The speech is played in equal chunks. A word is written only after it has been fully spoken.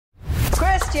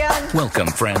Christian. Welcome,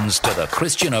 friends, to the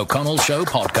Christian O'Connell Show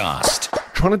podcast.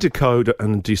 Trying to decode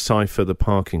and decipher the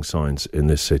parking signs in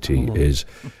this city is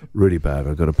really bad.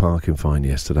 I got a parking fine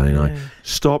yesterday and I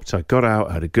stopped, I got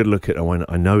out, I had a good look at it, I went,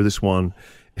 I know this one.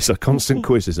 It's a constant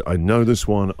quiz. I know this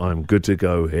one, I'm good to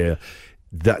go here.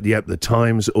 The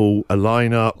times all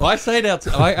align up. I say it out.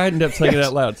 I end up saying it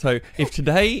out loud. So if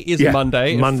today is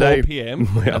Monday at 4 p.m.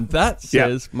 and that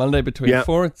says Monday between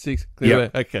 4 and 6. Okay,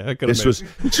 I got to This was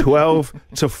 12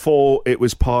 to 4. It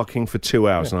was parking for 2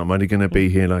 hours, and I'm only going to be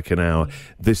here like an hour.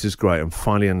 This is great. I'm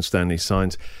finally understanding these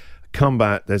signs. Come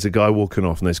back. There's a guy walking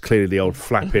off, and there's clearly the old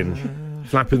flapping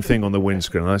thing on the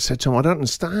windscreen. And I said to him, I don't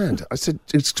understand. I said,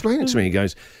 explain it to me. He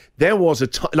goes, there was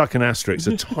like an asterisk,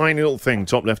 a tiny little thing,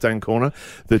 top left-hand corner,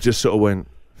 that just sort of went,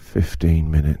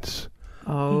 15 minutes.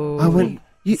 Oh. I went,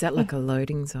 is that like a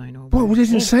loading zone? Or well, we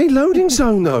didn't say loading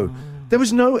zone, though. There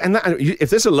was no, and that, if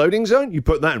there's a loading zone, you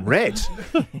put that in red.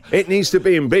 It needs to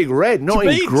be in big red, not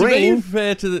in green. To be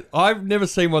fair to I've never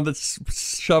seen one that's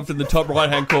shoved in the top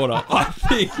right-hand corner. I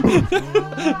think.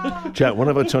 Jack, one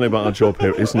of I tell you about our job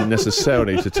here isn't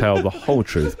necessarily to tell the whole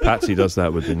truth. Patsy does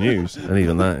that with the news, and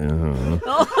even that,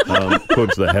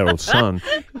 according to the Herald Sun,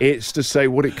 it's to say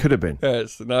what it could have been.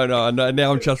 Yes, no.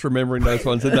 Now I'm just remembering those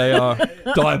ones, and they are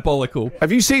diabolical.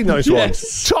 Have you seen those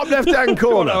ones? Top left-hand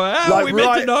corner. How are we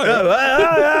meant to know?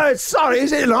 Sorry,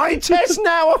 is it an eye test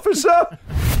now, officer?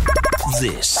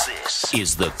 This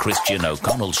is the Christian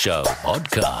O'Connell Show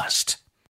podcast.